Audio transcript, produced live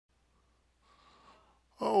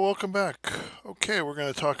Oh, welcome back. Okay, we're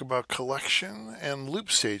going to talk about collection and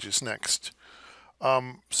loop stages next.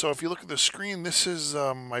 So if you look at the screen, this is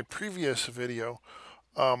my previous video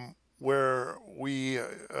where we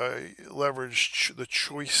leveraged the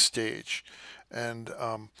choice stage. And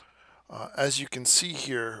as you can see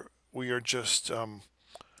here, we are just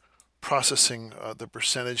processing the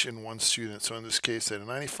percentage in one student. So in this case, they had a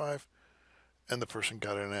 95 and the person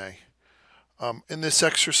got an A. In this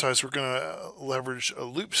exercise, we're going to leverage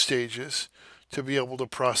loop stages to be able to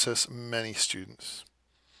process many students.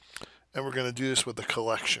 And we're going to do this with a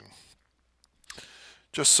collection.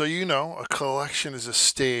 Just so you know, a collection is a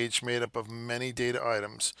stage made up of many data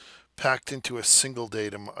items packed into a single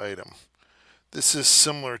data item. This is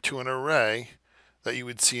similar to an array that you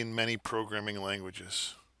would see in many programming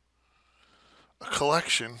languages. A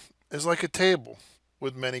collection is like a table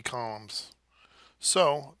with many columns.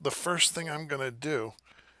 So the first thing I'm going to do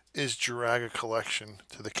is drag a collection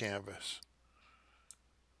to the canvas.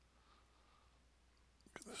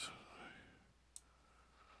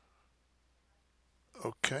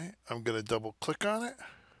 Okay, I'm going to double click on it.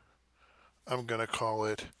 I'm going to call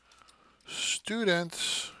it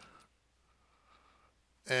students,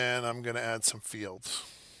 and I'm going to add some fields.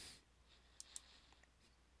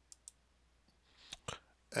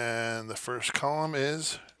 And the first column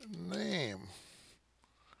is name,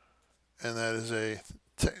 and that is a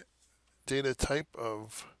data type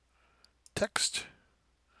of text,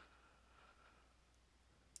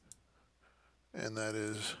 and that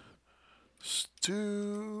is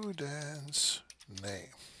student's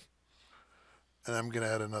name. And I'm going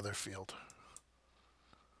to add another field.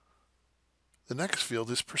 The next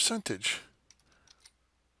field is percentage,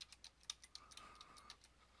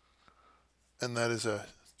 and that is a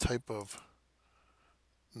type of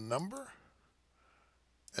number,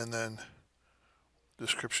 and then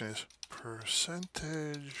description is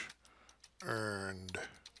percentage earned.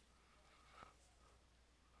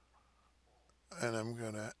 And I'm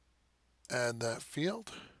going to add that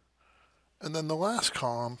field. And then the last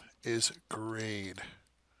column is grade.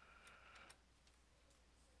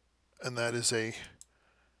 And that is a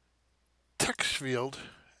text field,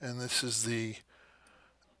 and this is the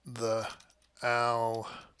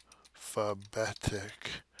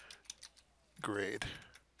alphabetic grade.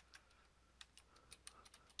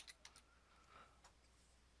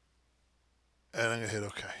 And I'm going to hit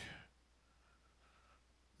OK.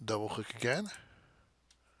 Double click again.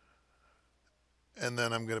 And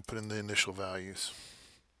then I'm going to put in the initial values.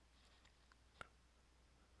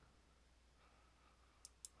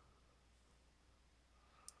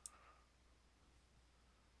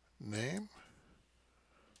 Name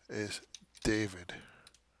is David.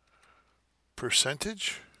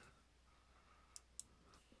 Percentage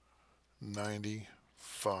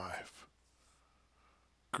 95.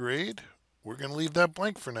 Grade, we're going to leave that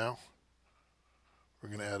blank for now. We're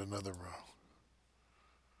going to add another row.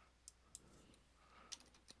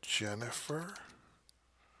 Jennifer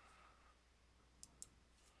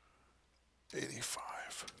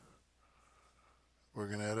 85. We're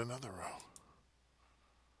going to add another row.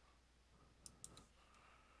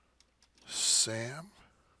 Sam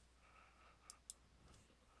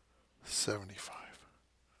 75.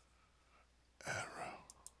 Add row.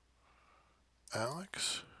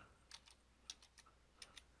 Alex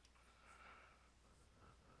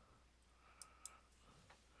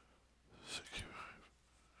 65.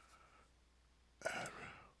 Add row.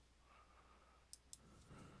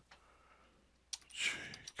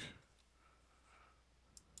 Jake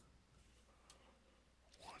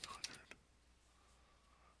 100.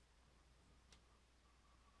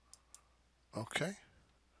 Okay.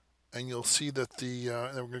 And you'll see that then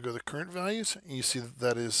we're going to go to the current values, and you see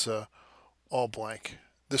that is all blank.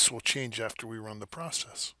 This will change after we run the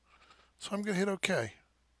process. So I'm going to hit OK.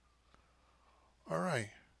 All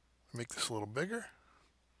right. Make this a little bigger.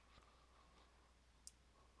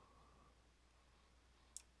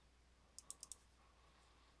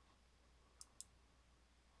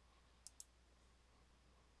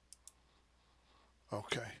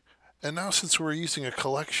 Okay. And now since we're using a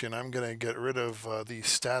collection, I'm going to get rid of these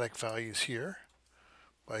static values here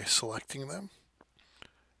by selecting them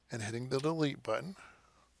and hitting the delete button.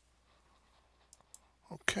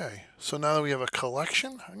 Okay, so now that we have a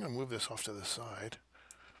collection, I'm going to move this off to the side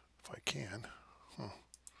if I can.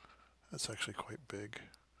 That's actually quite big.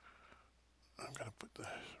 I'm going to put this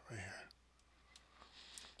right here.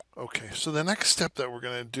 Okay, so the next step that we're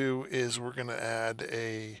going to do is we're going to add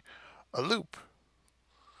a loop.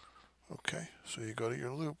 Okay, so you go to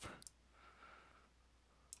your loop.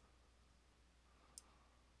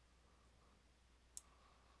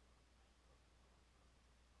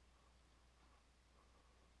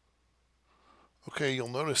 Okay, you'll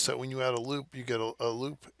notice that when you add a loop, you get a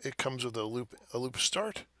loop. It comes with a loop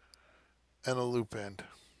start and a loop end.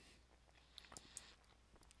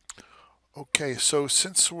 Okay, so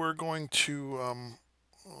since we're going to, well,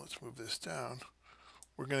 let's move this down.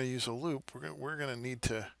 We're going to use a loop. We're going to need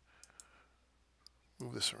to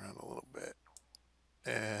move this around a little bit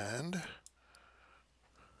and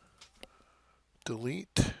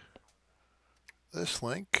delete this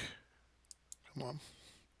link. Come on.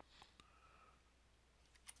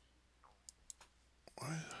 What?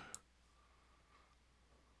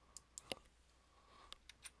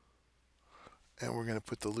 And we're going to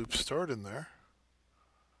put the loop start in there.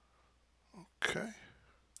 Okay.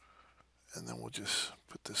 And then we'll just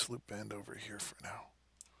put this loop end over here for now.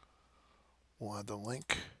 We'll add the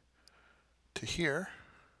link to here.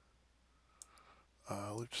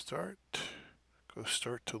 Loop start. Go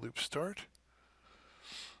start to loop start.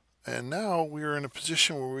 And now we are in a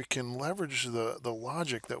position where we can leverage the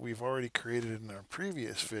logic that we've already created in our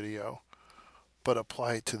previous video, but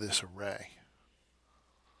apply it to this array.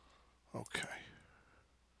 Okay.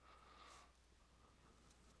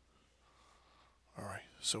 All right.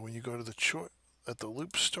 So when you go to the at the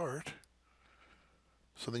loop start,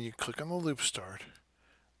 so then you click on the loop start,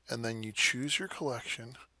 and then you choose your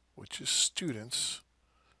collection, which is students,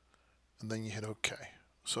 and then you hit OK.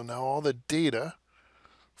 So now all the data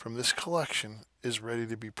from this collection is ready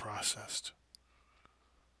to be processed.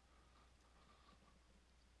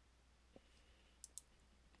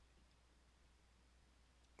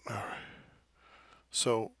 All right.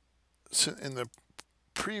 So in the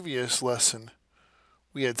previous lesson,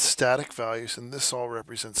 we had static values, and this all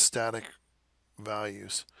represents static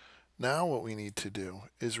values. Now what we need to do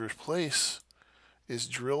is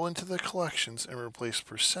drill into the collections and replace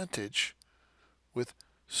percentage with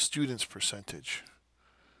students percentage.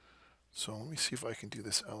 So let me see if I can do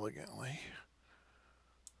this elegantly.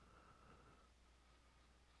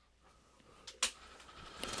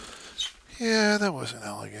 Yeah, that wasn't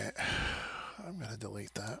elegant. I'm going to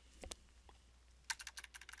delete that.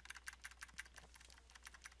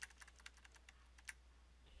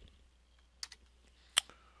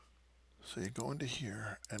 So you go into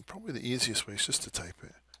here, and probably the easiest way is just to type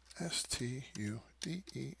it. S-T-U-D-E-N-T.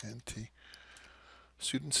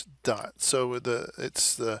 Students dot. So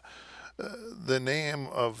it's the name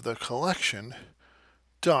of the collection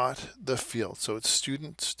dot the field. So it's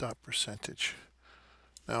students dot percentage.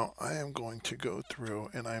 Now I am going to go through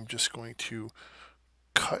and I'm just going to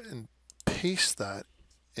cut and paste that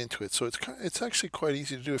into it. So it's actually quite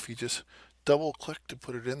easy to do if you just double click to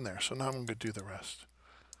put it in there. So now I'm going to do the rest.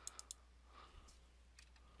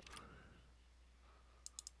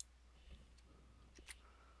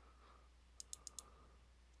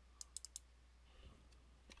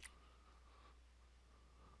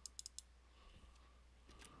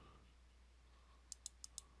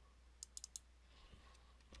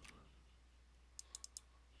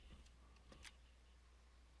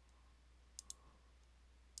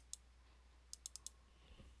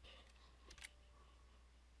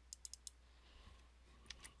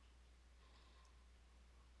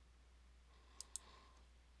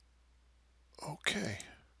 Okay,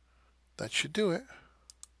 that should do it.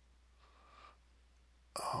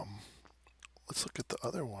 Let's look at the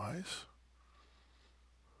otherwise.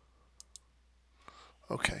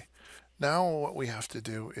 Okay, now what we have to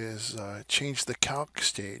do is change the calc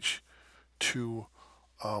stage to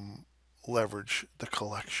leverage the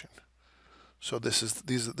collection. So this is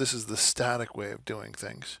the static way of doing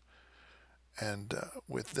things, and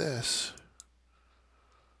with this,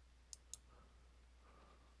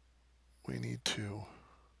 we need to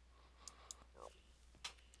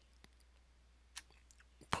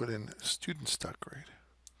put in students.grade.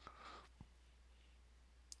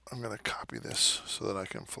 I'm going to copy this so that I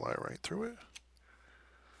can fly right through it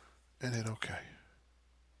and hit OK.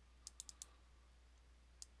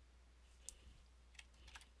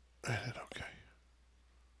 And hit OK.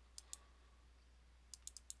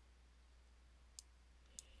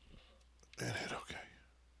 And hit OK.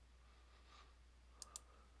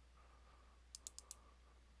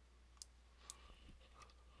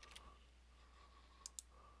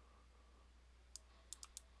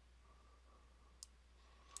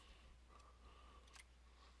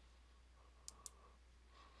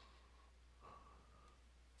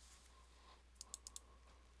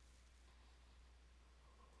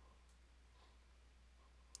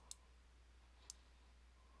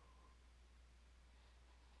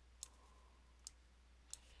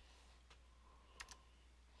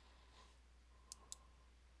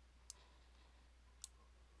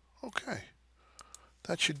 Okay,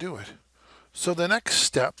 that should do it. So the next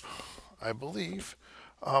step, I believe,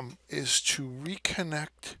 is to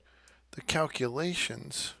reconnect the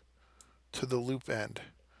calculations to the loop end.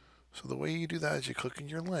 So the way you do that is you click on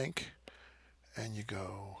your link and you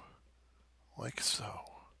go like so,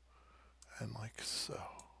 and like so,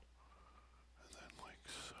 and then like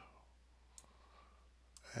so,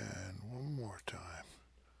 and one more time,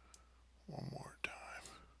 one more time.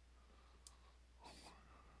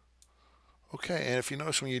 Okay, and if you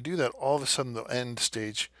notice when you do that, all of a sudden the end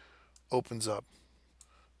stage opens up.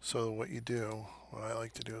 So what you do, what I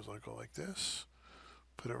like to do is I go like this,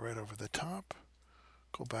 put it right over the top,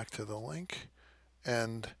 go back to the link,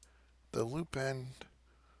 and the loop end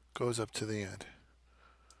goes up to the end.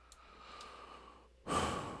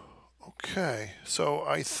 Okay, so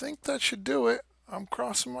I think that should do it. I'm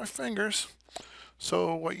crossing my fingers.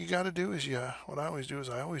 So what you got to do is, what I always do is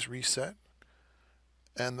I always reset,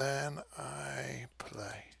 and then I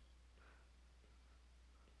play.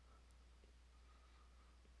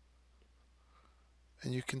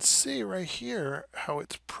 And you can see right here how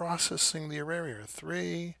it's processing the array here.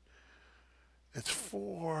 3, it's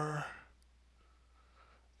 4,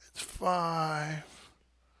 it's 5,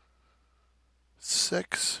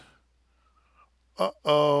 6.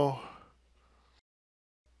 Uh-oh.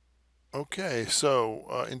 Okay,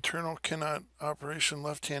 so internal cannot operation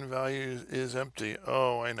left-hand value is empty.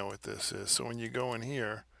 Oh, I know what this is. So when you go in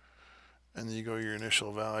here and then you go your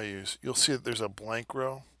initial values, you'll see that there's a blank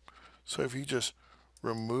row. So if you just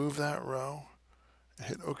remove that row,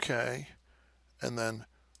 hit OK, and then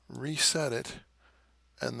reset it,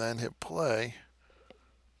 and then hit play,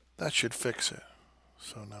 that should fix it.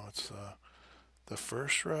 So now it's the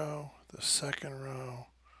first row, the second row,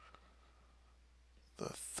 the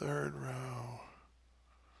third row,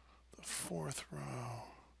 the fourth row,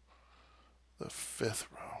 the fifth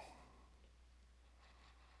row,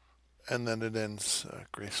 and then it ends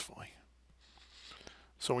gracefully.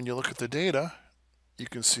 So when you look at the data, you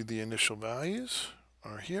can see the initial values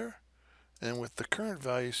are here, and with the current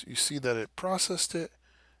values, you see that it processed it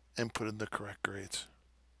and put in the correct grades.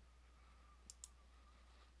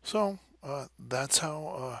 So that's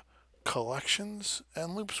how collections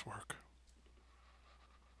and loops work.